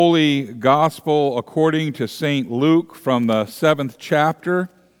Holy Gospel according to St. Luke from the 7th chapter.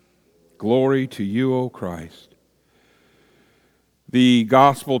 Glory to you, O Christ. The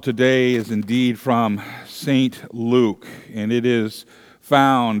Gospel today is indeed from St. Luke, and it is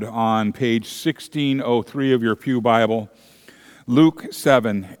found on page 1603 of your Pew Bible, Luke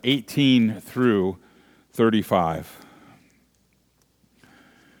 7:18 through 35.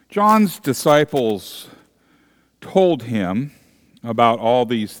 John's disciples told him about all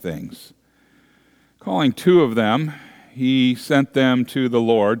these things. Calling two of them, he sent them to the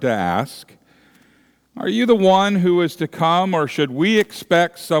Lord to ask, "Are you the one who is to come, or should we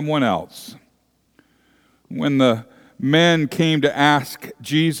expect someone else?" When the men came to ask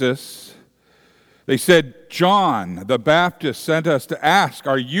Jesus, they said, "John the Baptist sent us to ask,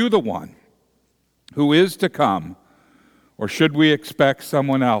 are you the one who is to come, or should we expect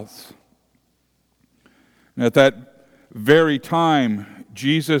someone else?" And at that very time,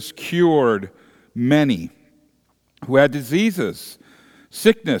 Jesus cured many who had diseases,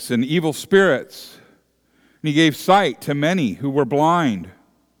 sickness, and evil spirits. And he gave sight to many who were blind.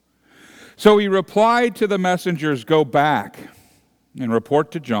 So he replied to the messengers, "Go back and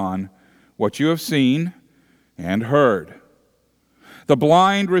report to John what you have seen and heard. The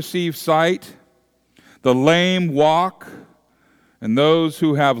blind receive sight, the lame walk, and those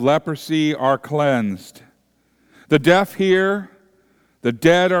who have leprosy are cleansed. The deaf hear, the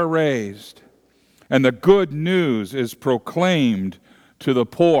dead are raised, and the good news is proclaimed to the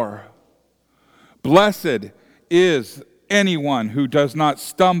poor. Blessed is anyone who does not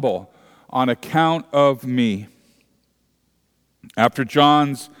stumble on account of me." After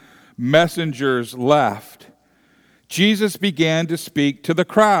John's messengers left, Jesus began to speak to the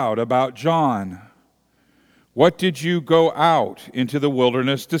crowd about John. "What did you go out into the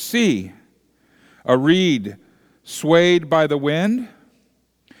wilderness to see? A reed swayed by the wind?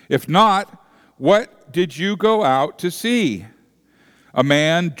 If not, what did you go out to see? A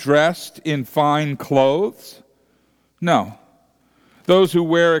man dressed in fine clothes? No. Those who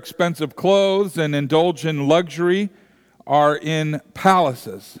wear expensive clothes and indulge in luxury are in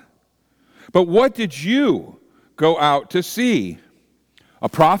palaces. But what did you go out to see? A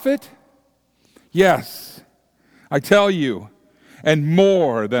prophet? Yes, I tell you, and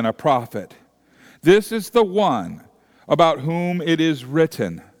more than a prophet. This is the one about whom it is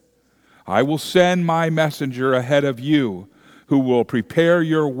written, 'I will send my messenger ahead of you, who will prepare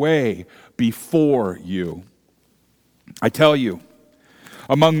your way before you.' I tell you,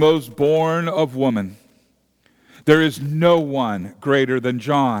 among those born of woman, there is no one greater than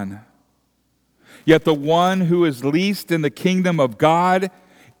John. Yet the one who is least in the kingdom of God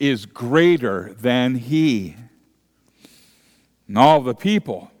is greater than he." And all the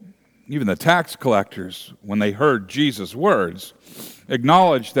people, even the tax collectors, when they heard Jesus' words,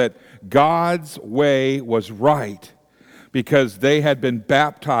 acknowledged that God's way was right because they had been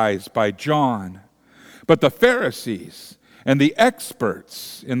baptized by John. But the Pharisees and the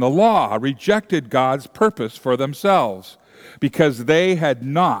experts in the law rejected God's purpose for themselves because they had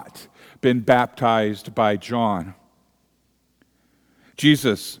not been baptized by John.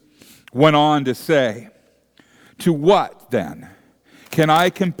 Jesus went on to say, "To what, then, can I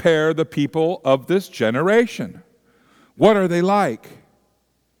compare the people of this generation? What are they like?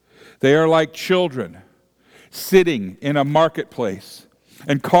 They are like children sitting in a marketplace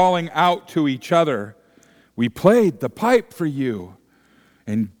and calling out to each other, 'We played the pipe for you,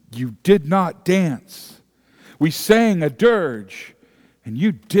 and you did not dance. We sang a dirge, and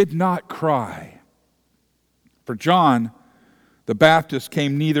you did not cry.' For John the Baptist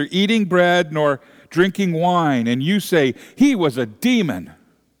came neither eating bread nor drinking wine, and you say, 'He was a demon.'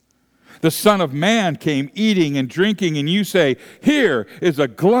 The Son of Man came eating and drinking, and you say, 'Here is a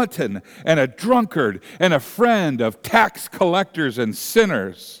glutton and a drunkard and a friend of tax collectors and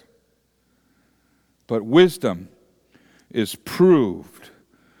sinners.' But wisdom is proved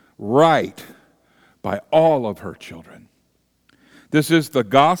right by all of her children." This is the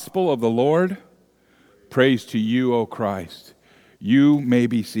gospel of the Lord. Praise to you, O Christ. You may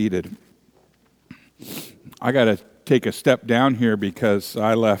be seated. I got to take a step down here because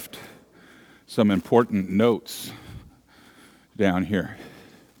I left some important notes down here.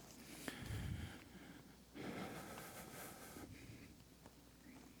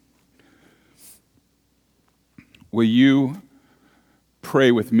 Will you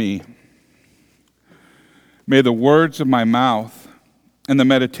pray with me? May the words of my mouth and the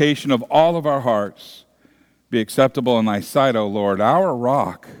meditation of all of our hearts be acceptable in thy sight, O Lord, our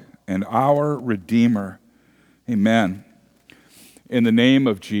rock and our Redeemer. Amen. In the name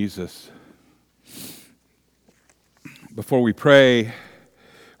of Jesus. Before we pray,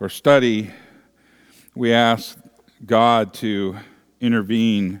 or study, we ask God to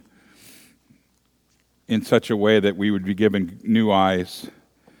intervene in such a way that we would be given new eyes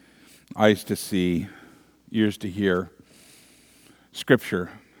to see, ears to hear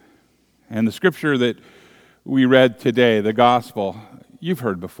Scripture. And the Scripture that we read today, the Gospel, you've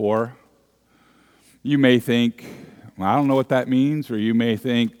heard before. You may think, well, I don't know what that means, or you may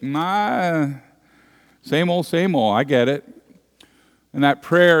think, same old, I get it. And that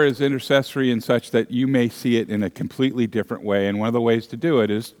prayer is intercessory in such that you may see it in a completely different way. And one of the ways to do it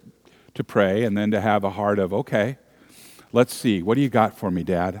is to pray and then to have a heart of, okay, let's see, what do you got for me,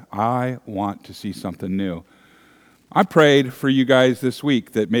 Dad? I want to see something new. I prayed for you guys this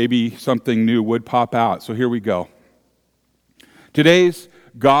week that maybe something new would pop out, so here we go. Today's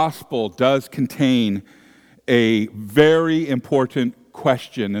gospel does contain a very important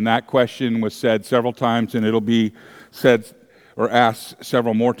question, and that question was said several times, and it'll be said or asked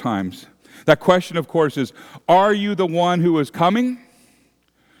several more times. That question, of course, is, are you the one who is coming,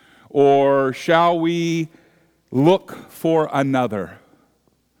 or shall we look for another?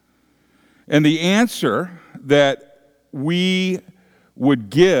 And the answer that we would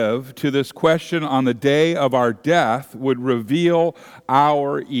give to this question on the day of our death would reveal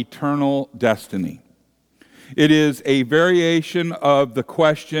our eternal destiny. It is a variation of the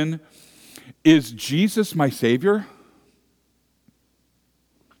question, is Jesus my Savior?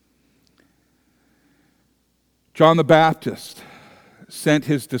 John the Baptist sent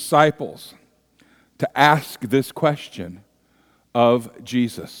his disciples to ask this question of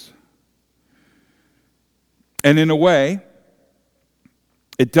Jesus. And in a way,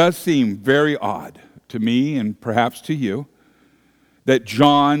 it does seem very odd to me and perhaps to you that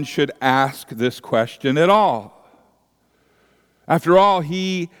John should ask this question at all. After all,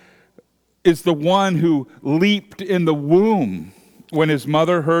 he is the one who leaped in the womb when his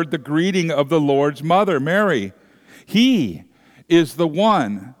mother heard the greeting of the Lord's mother, Mary. He is the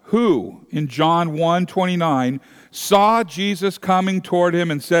one who, in John 1:29, saw Jesus coming toward him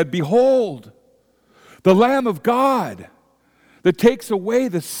and said, "Behold, the Lamb of God that takes away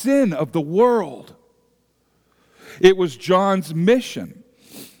the sin of the world." It was John's mission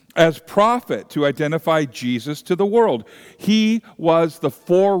as prophet to identify Jesus to the world. He was the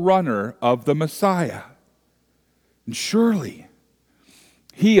forerunner of the Messiah. And surely,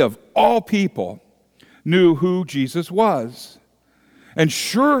 he of all people knew who Jesus was. And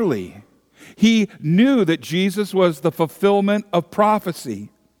surely, he knew that Jesus was the fulfillment of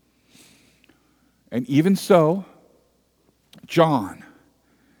prophecy. And even so, John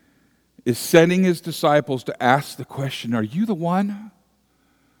is sending his disciples to ask the question, are you the one?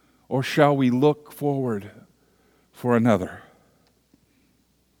 Or shall we look forward for another?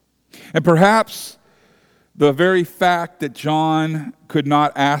 And perhaps the very fact that John could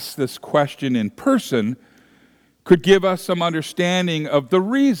not ask this question in person could give us some understanding of the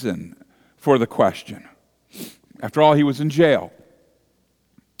reason for the question. After all, he was in jail.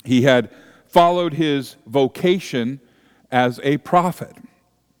 He had followed his vocation as a prophet.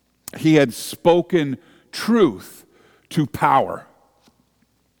 He had spoken truth to power.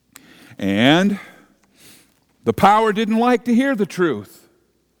 And the power didn't like to hear the truth.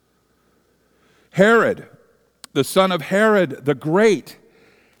 Herod, the son of Herod the Great,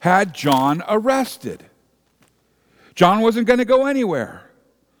 had John arrested. John wasn't going to go anywhere.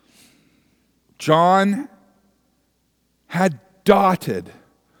 John had dotted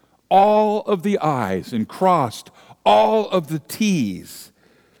all of the I's and crossed all of the T's.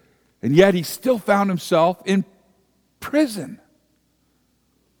 And yet he still found himself in prison.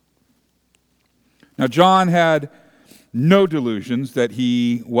 Now, John had no delusions that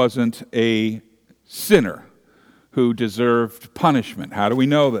he wasn't a sinner who deserved punishment. How do we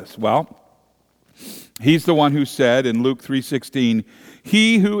know this? Well, he's the one who said in Luke 3:16,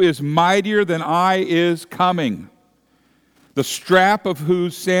 "He who is mightier than I is coming, the strap of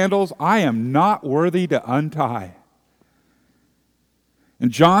whose sandals I am not worthy to untie."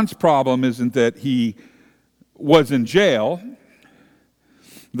 And John's problem isn't that he was in jail.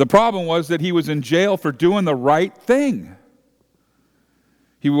 The problem was that he was in jail for doing the right thing.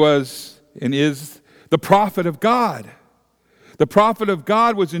 He was and is the prophet of God. The prophet of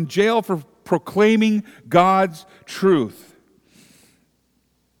God was in jail for proclaiming God's truth.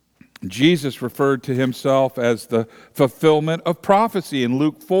 Jesus referred to himself as the fulfillment of prophecy in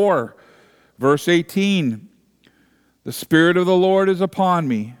Luke 4, verse 18. "The Spirit of the Lord is upon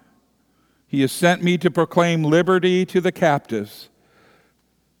me. He has sent me to proclaim liberty to the captives,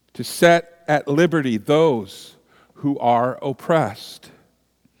 to set at liberty those who are oppressed."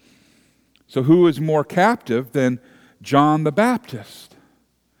 So who is more captive than John the Baptist?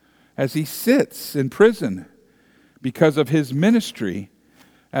 as he sits in prison because of his ministry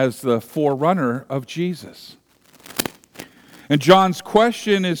as the forerunner of Jesus. And John's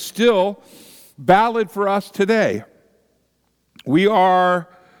question is still valid for us today. We are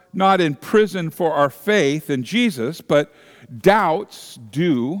not in prison for our faith in Jesus, but doubts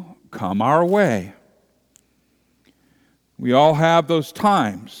do come our way. We all have those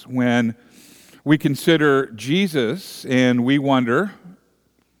times when we consider Jesus and we wonder,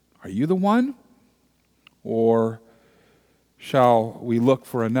 are you the one? Or shall we look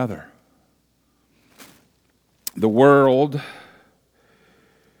for another? The world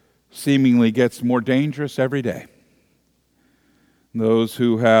seemingly gets more dangerous every day. Those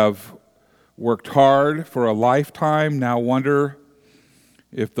who have worked hard for a lifetime now wonder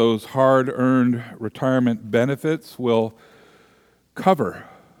if those hard-earned retirement benefits will cover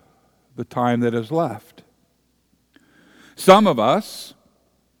the time that is left. Some of us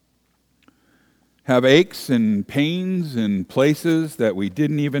have aches and pains in places that we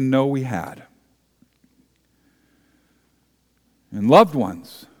didn't even know we had. And loved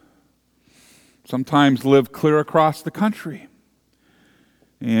ones sometimes live clear across the country,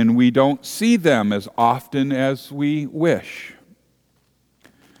 and we don't see them as often as we wish.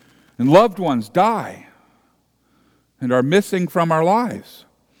 And loved ones die and are missing from our lives.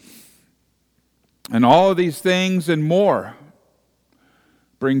 And all of these things and more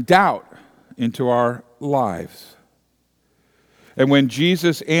bring doubt into our lives. And when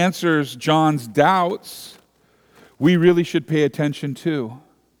Jesus answers John's doubts, we really should pay attention too.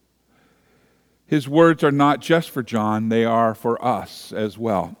 His words are not just for John, they are for us as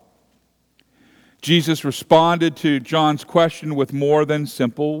well. Jesus responded to John's question with more than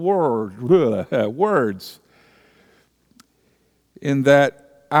simple words. In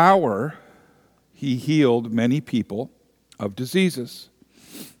that hour, he healed many people of diseases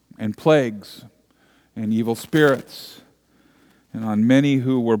and plagues and evil spirits. And on many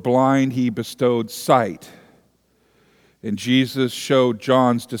who were blind, he bestowed sight. And Jesus showed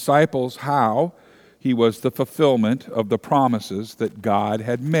John's disciples how he was the fulfillment of the promises that God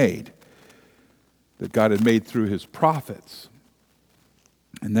had made through his prophets.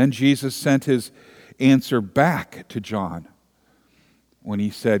 And then Jesus sent his answer back to John when he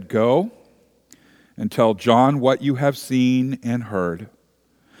said, "Go and tell John what you have seen and heard,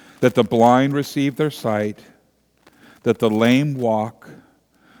 that the blind receive their sight, that the lame walk,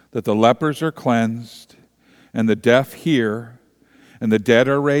 that the lepers are cleansed, and the deaf hear, and the dead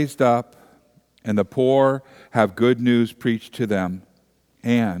are raised up, and the poor have good news preached to them.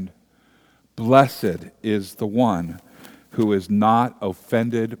 And blessed is the one who is not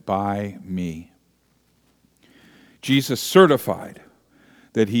offended by me." Jesus certified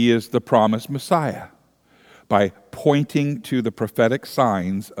that he is the promised Messiah by pointing to the prophetic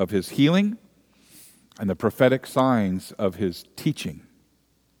signs of his healing and the prophetic signs of his teaching.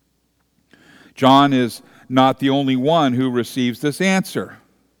 John is not the only one who receives this answer.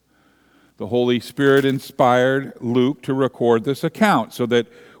 The Holy Spirit inspired Luke to record this account so that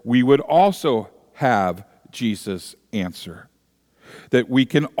we would also have Jesus' answer. That we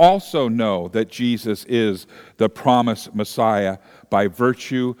can also know that Jesus is the promised Messiah by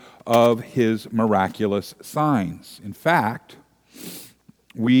virtue of his miraculous signs. In fact,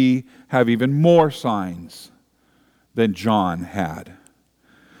 we have even more signs than John had.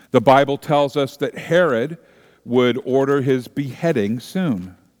 The Bible tells us that Herod would order his beheading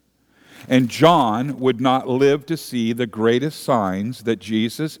soon. And John would not live to see the greatest signs that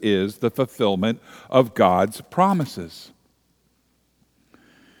Jesus is the fulfillment of God's promises.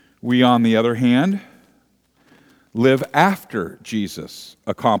 We, on the other hand, live after Jesus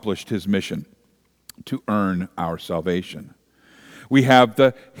accomplished his mission to earn our salvation. We have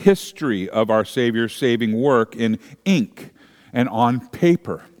the history of our Savior's saving work in ink and on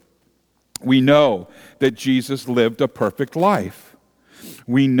paper. We know that Jesus lived a perfect life.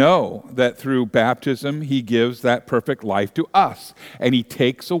 We know that through baptism, he gives that perfect life to us, and he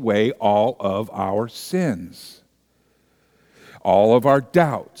takes away all of our sins, all of our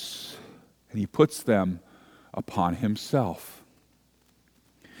doubts, and he puts them upon himself.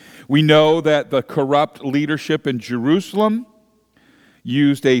 We know that the corrupt leadership in Jerusalem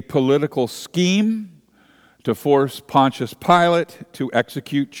used a political scheme to force Pontius Pilate to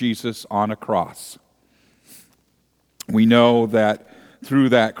execute Jesus on a cross. We know that through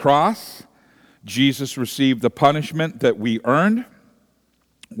that cross, Jesus received the punishment that we earned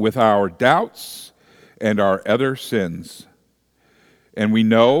with our doubts and our other sins. And we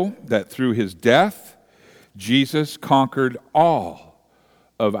know that through his death, Jesus conquered all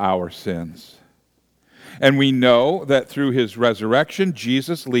of our sins. And we know that through his resurrection,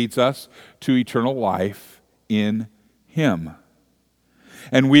 Jesus leads us to eternal life in him.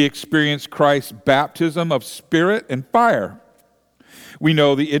 And we experience Christ's baptism of spirit and fire. We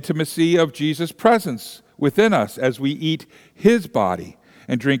know the intimacy of Jesus' presence within us as we eat his body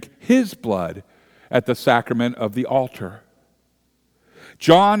and drink his blood at the sacrament of the altar.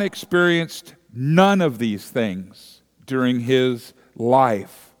 John experienced none of these things during his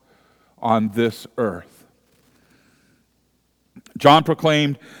life on this earth. John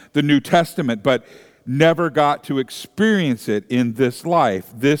proclaimed the New Testament, but never got to experience it in this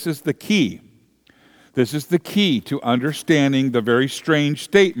life. This is the key. This is the key to understanding the very strange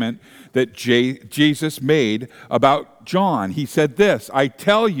statement that Jesus made about John. He said this, "I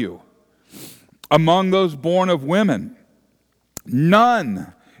tell you, among those born of women,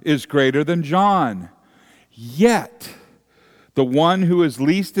 none is greater than John. Yet, the one who is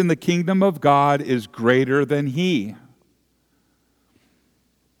least in the kingdom of God is greater than he."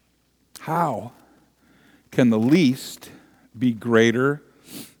 How can the least be greater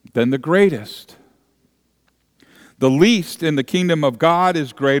than the greatest? The least in the kingdom of God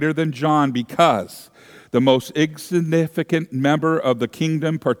is greater than John because the most insignificant member of the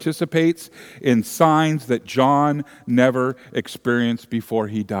kingdom participates in signs that John never experienced before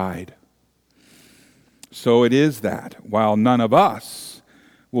he died. So it is that while none of us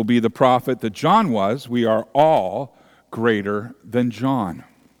will be the prophet that John was, we are all greater than John.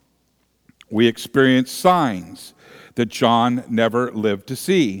 We experience signs that John never lived to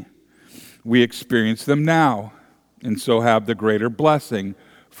see. We experience them now, and so have the greater blessing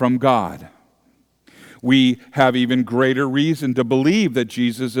from God. We have even greater reason to believe that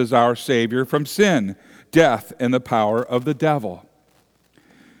Jesus is our Savior from sin, death, and the power of the devil.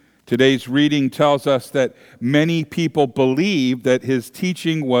 Today's reading tells us that many people believe that his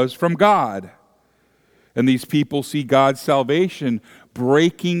teaching was from God. And these people see God's salvation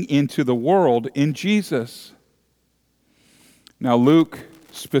breaking into the world in Jesus. Now, Luke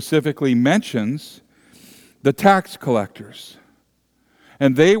specifically mentions the tax collectors,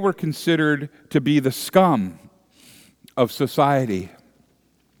 and they were considered to be the scum of society.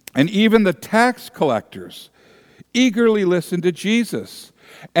 And even the tax collectors eagerly listened to Jesus,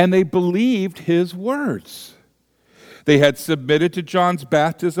 and they believed his words. They had submitted to John's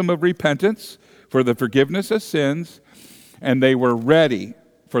baptism of repentance for the forgiveness of sins, and they were ready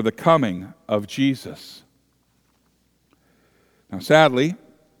for the coming of Jesus. Now, sadly,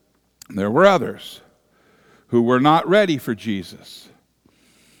 there were others who were not ready for Jesus.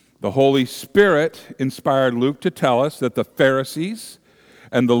 The Holy Spirit inspired Luke to tell us that the Pharisees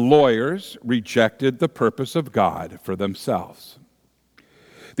and the lawyers rejected the purpose of God for themselves.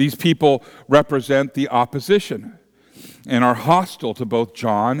 These people represent the opposition and are hostile to both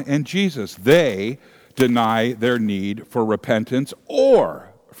John and Jesus. They deny their need for repentance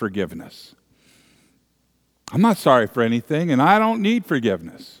or forgiveness. I'm not sorry for anything, and I don't need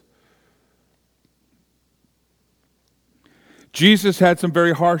forgiveness. Jesus had some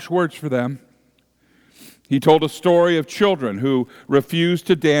very harsh words for them. He told a story of children who refused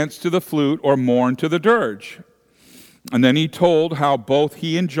to dance to the flute or mourn to the dirge. And then he told how both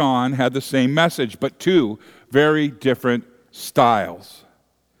he and John had the same message, but two very different styles.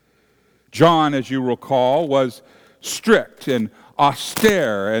 John, as you recall, was strict and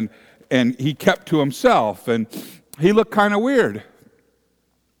austere, and he kept to himself, and he looked kind of weird.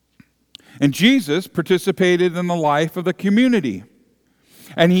 And Jesus participated in the life of the community,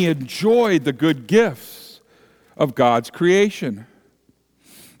 and he enjoyed the good gifts of God's creation.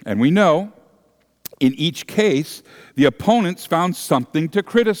 And we know, in each case, the opponents found something to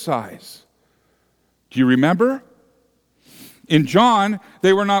criticize. Do you remember? In John,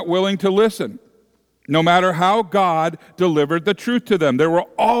 they were not willing to listen. No matter how God delivered the truth to them, there will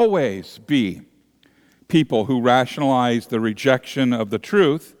always be people who rationalize the rejection of the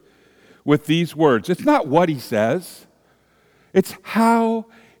truth with these words. It's not what he says, it's how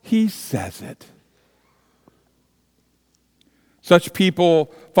he says it. Such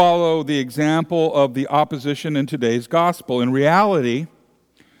people follow the example of the opposition in today's gospel. In reality,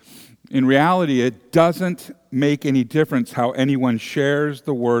 it doesn't make any difference how anyone shares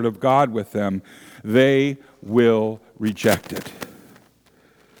the word of God with them. They will reject it.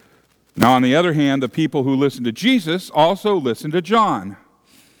 Now, on the other hand, the people who listened to Jesus also listened to John.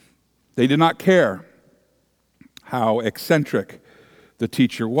 They did not care how eccentric the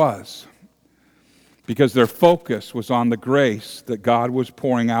teacher was, because their focus was on the grace that God was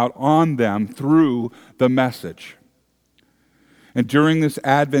pouring out on them through the message. And during this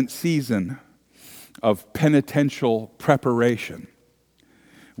Advent season of penitential preparation,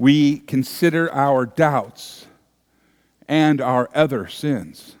 we consider our doubts and our other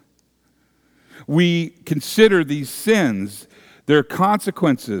sins. We consider these sins, their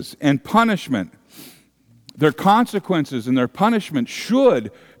consequences and punishment. Their consequences and their punishment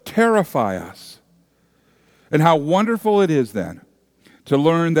should terrify us. And how wonderful it is then to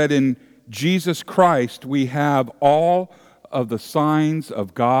learn that in Jesus Christ we have all of the signs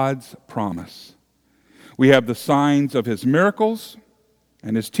of God's promise. We have the signs of His miracles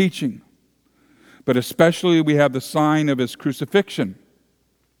and His teaching, but especially we have the sign of His crucifixion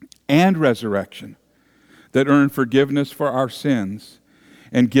and resurrection that earn forgiveness for our sins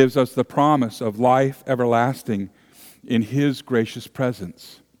and gives us the promise of life everlasting in His gracious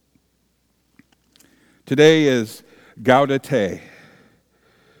presence. Today is Gaudete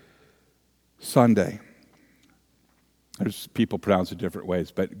Sunday. There's people pronounce it different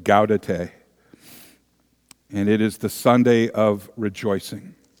ways, but Gaudete. And it is the Sunday of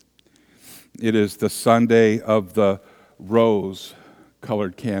rejoicing. It is the Sunday of the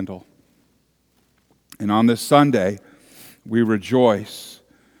rose-colored candle. And on this Sunday, we rejoice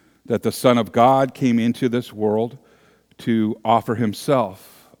that the Son of God came into this world to offer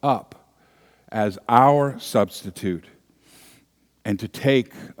Himself up as our substitute and to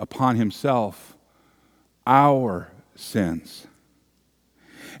take upon Himself our sins.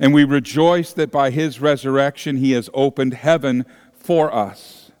 And we rejoice that by His resurrection He has opened heaven for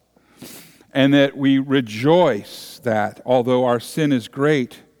us. And that we rejoice that although our sin is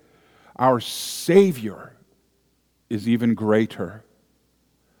great, our Savior is even greater.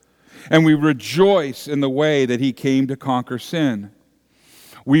 And we rejoice in the way that He came to conquer sin.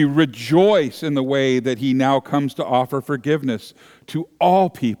 We rejoice in the way that He now comes to offer forgiveness to all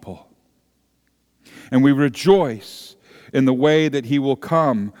people. And we rejoice in the way that He will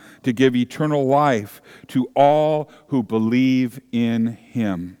come to give eternal life to all who believe in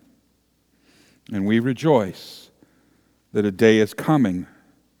Him. And we rejoice that a day is coming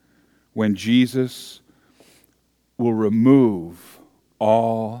when Jesus will remove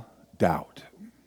all doubt.